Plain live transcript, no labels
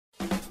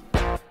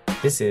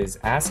This is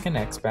Ask an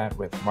Expat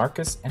with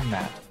Marcus and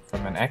Matt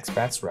from An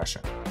Expat's Russia,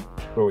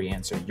 where we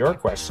answer your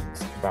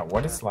questions about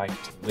what it's like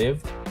to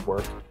live,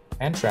 work,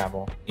 and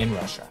travel in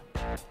Russia.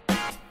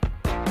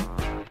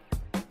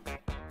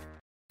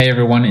 Hey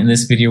everyone, in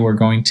this video we're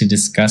going to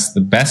discuss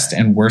the best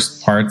and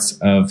worst parts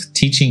of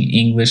teaching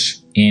English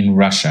in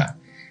Russia.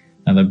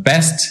 Now the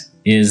best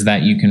is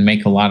that you can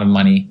make a lot of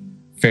money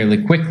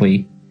fairly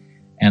quickly,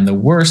 and the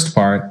worst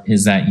part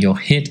is that you'll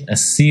hit a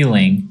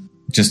ceiling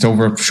just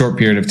over a short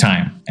period of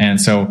time.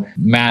 And so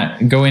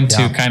Matt, go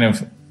into kind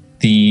of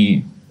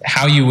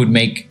how you would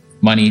make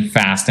money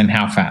fast and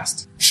how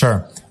fast.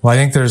 Sure. Well, I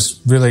think there's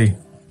really,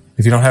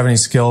 if you don't have any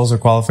skills or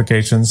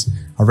qualifications,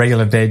 a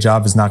regular day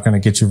job is not going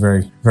to get you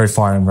very, very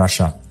far in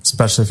Russia,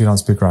 especially if you don't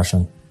speak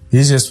Russian. The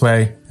easiest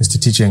way is to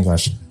teach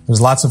English. There's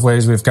lots of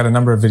ways. We've got a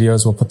number of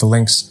videos. We'll put the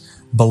links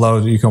below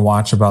that you can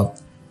watch about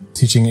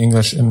teaching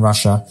English in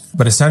Russia.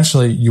 But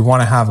essentially, you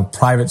want to have a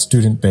private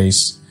student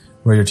base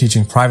where you're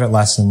teaching private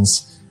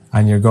lessons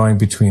and you're going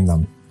between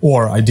them.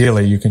 Or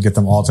ideally, you can get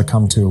them all to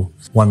come to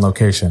one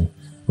location,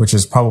 which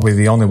is probably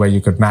the only way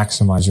you could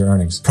maximize your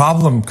earnings.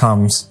 Problem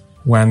comes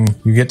when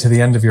you get to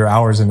the end of your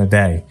hours in a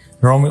day.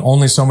 There are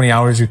only so many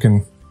hours you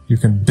can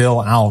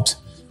bill out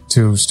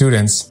to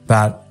students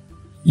that,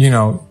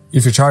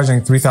 if you're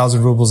charging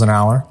 3,000 rubles an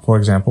hour, for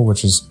example,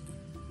 which is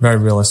very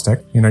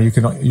realistic, you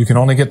can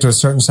only get to a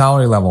certain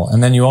salary level,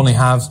 and then you only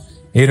have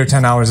 8 or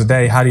 10 hours a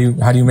day. How do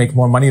you make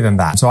more money than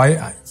that? So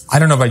I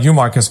don't know about you,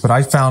 Marcus, but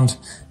I found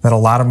that a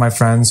lot of my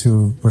friends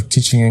who were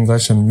teaching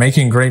English and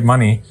making great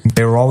money,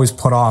 they were always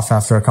put off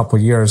after a couple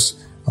of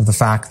years of the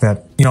fact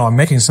that, I'm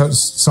making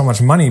so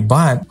much money,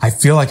 but I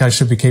feel like I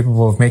should be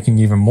capable of making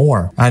even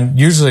more. And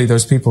usually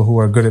those people who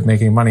are good at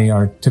making money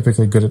are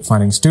typically good at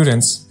finding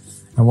students.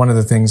 And one of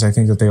the things I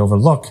think that they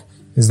overlook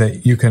is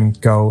that you can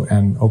go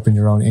and open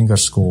your own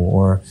English school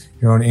or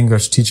your own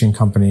English teaching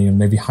company and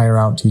maybe hire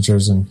out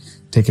teachers and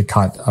take a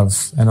cut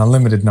of an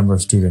unlimited number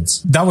of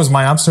students. That was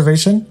my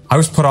observation. I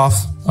was put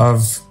off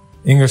of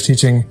English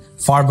teaching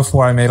far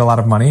before I made a lot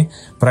of money,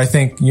 but I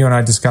think you and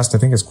I discussed, I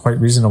think it's quite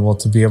reasonable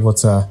to be able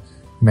to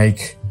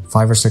make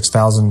 $5,000 or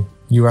 $6,000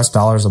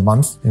 US a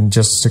month in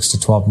just 6 to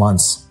 12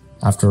 months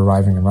after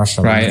arriving in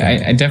Russia.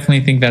 Right. I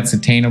definitely think that's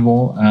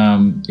attainable.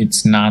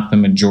 It's not the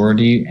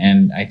majority,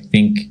 and I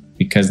think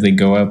because they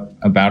go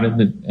about it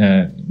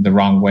the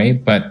wrong way.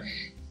 But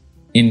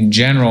in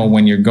general,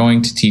 when you're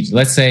going to teach,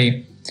 let's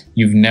say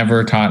you've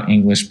never taught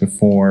English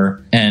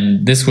before,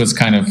 and this was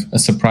kind of a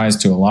surprise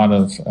to a lot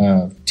of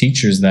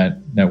teachers that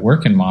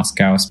work in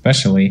Moscow,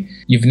 especially.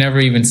 You've never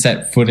even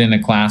set foot in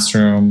a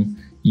classroom.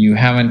 You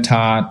haven't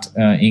taught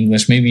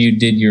English. Maybe you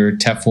did your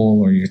TEFL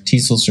or your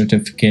TESOL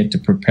certificate to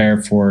prepare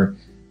for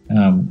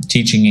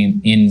teaching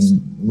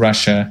in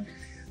Russia.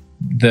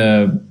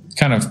 The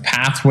kind of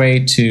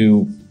pathway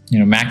to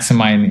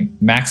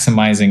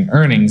maximizing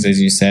earnings, as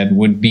you said,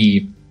 would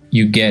be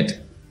you get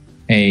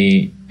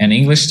an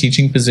English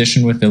teaching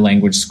position with a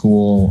language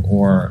school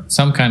or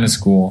some kind of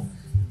school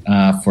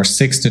for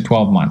 6 to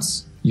 12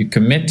 months. You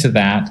commit to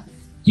that.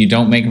 You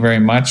don't make very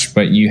much,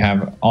 but you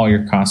have all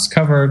your costs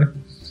covered.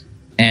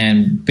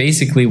 And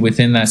basically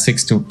within that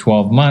 6 to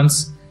 12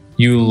 months,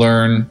 you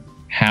learn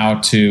how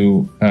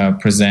to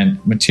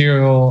present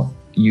material.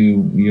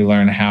 You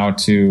learn how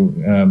to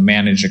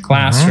manage a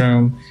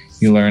classroom.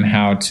 You learn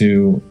how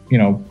to,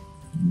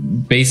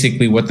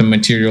 basically what the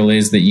material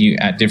is that you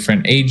at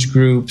different age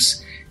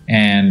groups,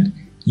 and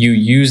you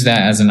use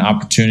that as an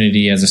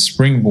opportunity, as a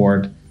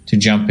springboard to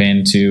jump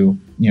into,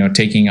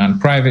 taking on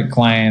private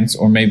clients,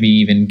 or maybe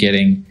even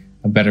getting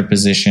a better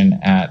position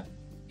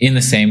in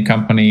the same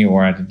company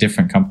or at a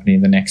different company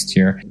the next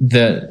year.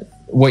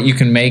 What you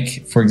can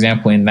make, for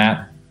example, in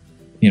that,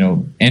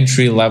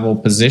 entry level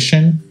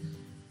position,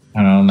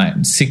 I don't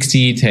know,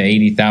 60 to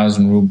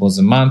 80,000 rubles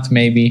a month,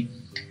 maybe.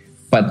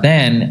 But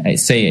then, I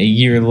say a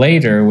year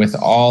later, with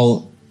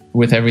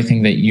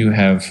everything that you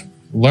have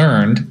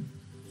learned,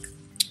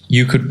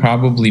 you could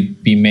probably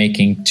be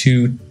making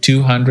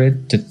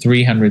 200 to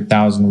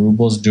 300,000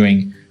 rubles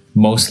doing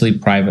mostly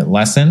private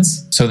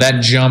lessons. So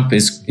that jump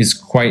is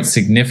quite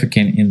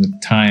significant in the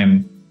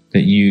time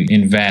that you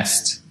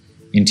invest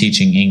in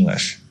teaching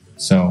English.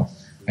 So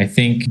I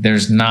think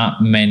there's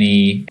not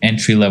many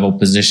entry-level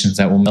positions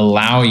that will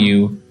allow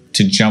you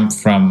to jump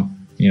from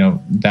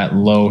that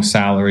low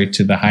salary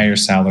to the higher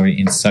salary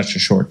in such a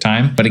short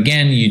time. But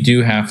again, you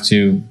do have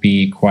to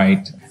be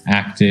quite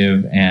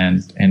active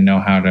and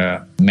know how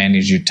to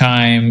manage your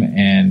time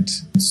and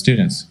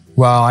students.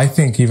 Well, I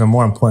think even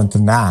more important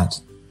than that,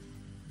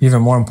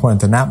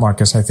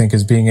 Marcus, I think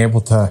is being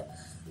able to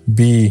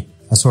be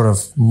a sort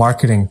of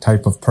marketing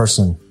type of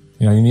person.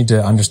 You need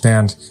to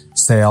understand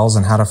sales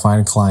and how to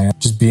find clients.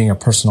 Just being a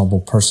personable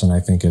person, I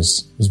think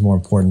is more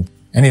important.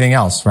 Anything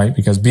else, right?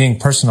 Because being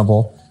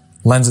personable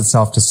lends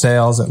itself to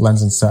sales. It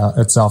lends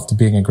itself to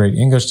being a great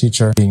English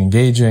teacher, being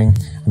engaging.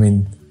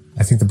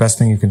 I think the best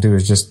thing you can do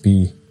is just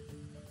be,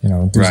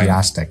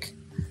 enthusiastic,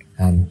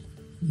 right. And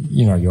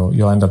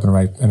you'll end up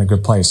in a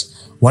good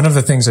place. One of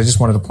the things I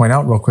just wanted to point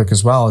out real quick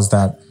as well is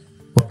that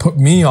what put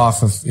me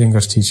off of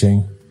English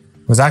teaching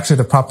was actually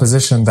the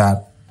proposition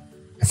that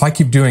if I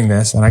keep doing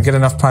this and I get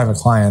enough private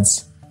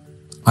clients,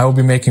 I will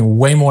be making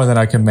way more than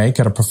I can make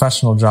at a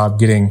professional job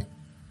getting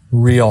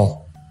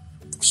real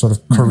sort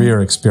of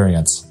career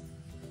experience.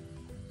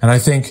 And I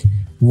think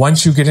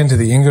once you get into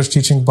the English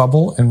teaching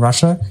bubble in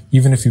Russia,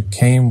 even if you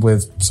came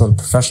with sort of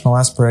professional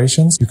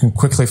aspirations, you can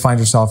quickly find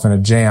yourself in a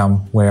jam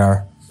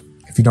where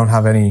if you don't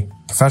have any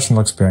professional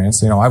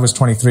experience, I was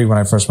 23 when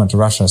I first went to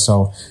Russia,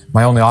 so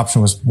my only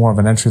option was more of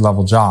an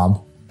entry-level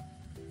job.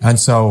 And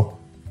so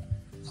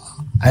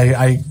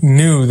I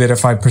knew that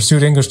if I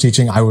pursued English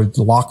teaching, I would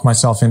lock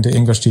myself into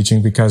English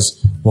teaching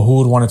because, well, who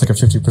would want to take a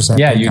 50%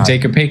 Yeah, pay you cut?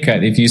 take a pay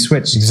cut if you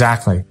switch.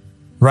 Exactly.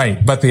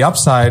 Right. But the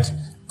upside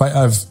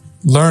of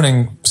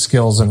learning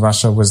skills in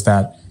Russia was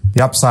that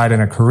the upside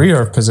in a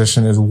career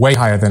position is way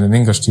higher than an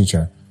English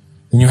teacher.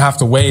 And you have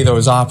to weigh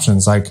those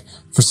options. Like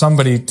for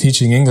somebody,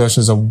 teaching English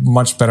is a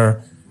much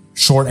better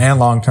short and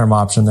long-term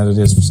option than it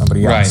is for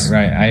somebody else.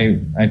 Right.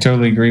 I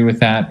totally agree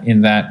with that,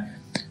 in that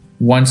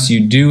once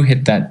you do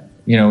hit that,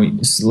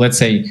 let's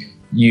say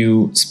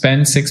you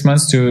spend 6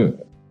 months to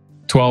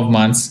 12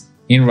 months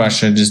in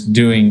Russia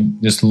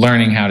just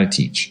learning how to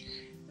teach.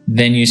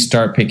 Then you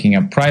start picking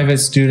up private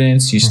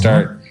students. You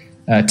start,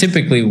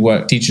 typically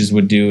what teachers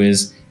would do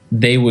is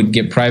they would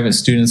get private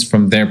students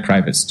from their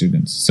private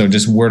students. So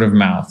just word of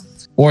mouth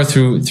or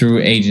through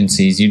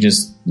agencies. You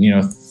just,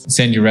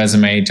 send your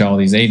resume to all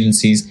these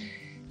agencies.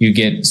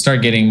 You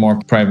start getting more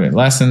private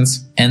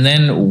lessons. And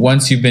then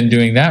once you've been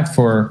doing that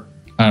for,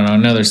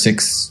 another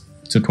 6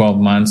 to 12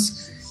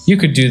 months, you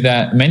could do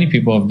that. Many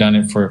people have done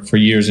it for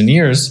years and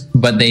years,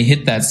 but they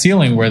hit that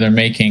ceiling where they're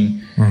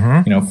making,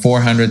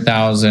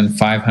 400,000,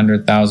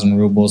 500,000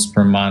 rubles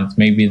per month.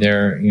 Maybe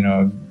they're,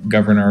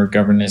 governor or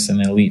governess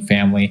in an elite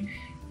family.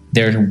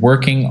 They're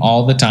working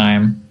all the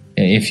time.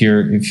 If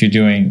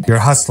you're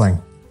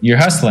hustling. You're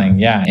hustling.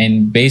 Yeah.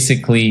 And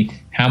basically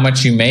how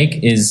much you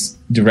make is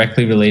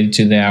directly related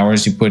to the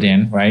hours you put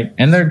in. Right.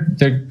 And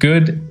they're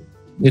good.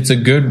 It's a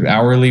good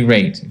hourly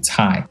rate. It's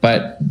high,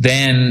 but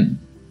then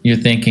you're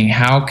thinking,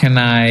 how can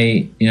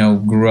I,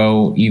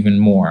 grow even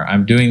more?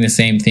 I'm doing the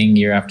same thing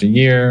year after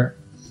year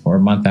or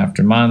month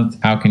after month.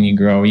 How can you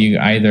grow? You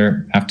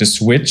either have to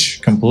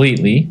switch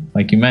completely,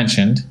 like you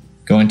mentioned,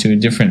 go into a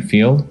different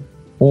field,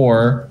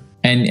 or,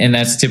 and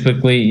that's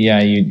typically,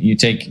 you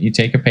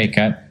take a pay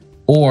cut,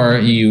 or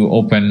you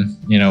open,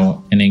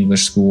 an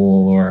English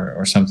school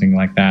or something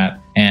like that.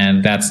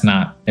 And that's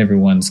not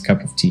everyone's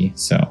cup of tea.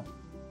 So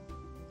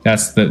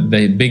that's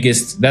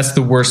that's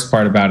the worst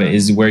part about it,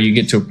 is where you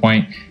get to a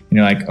point and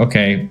you're like,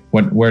 okay,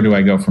 where do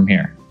I go from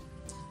here?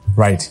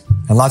 Right.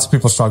 And lots of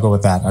people struggle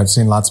with that. I've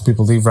seen lots of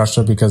people leave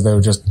Russia because they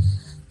were just,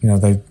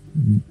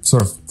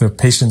 their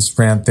patience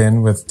ran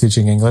thin with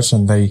teaching English,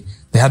 and they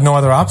had no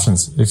other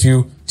options. If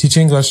you teach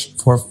English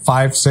for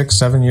 5, 6,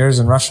 7 years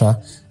in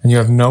Russia and you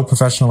have no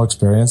professional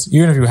experience,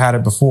 even if you had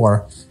it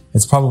before,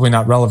 it's probably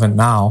not relevant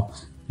now.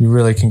 You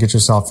really can get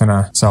yourself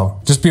so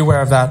just be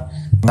aware of that.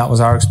 And that was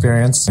our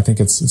experience. I think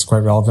it's quite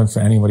relevant for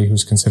anybody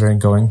who's considering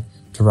going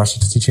to Russia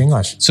to teach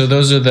English. So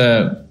those are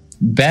the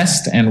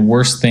best and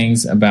worst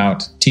things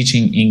about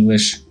teaching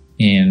English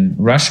in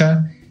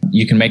Russia.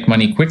 You can make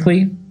money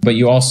quickly, but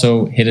you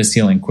also hit a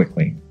ceiling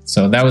quickly.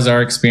 So that was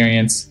our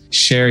experience.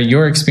 Share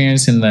your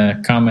experience in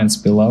the comments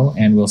below,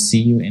 and we'll see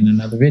you in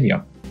another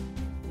video.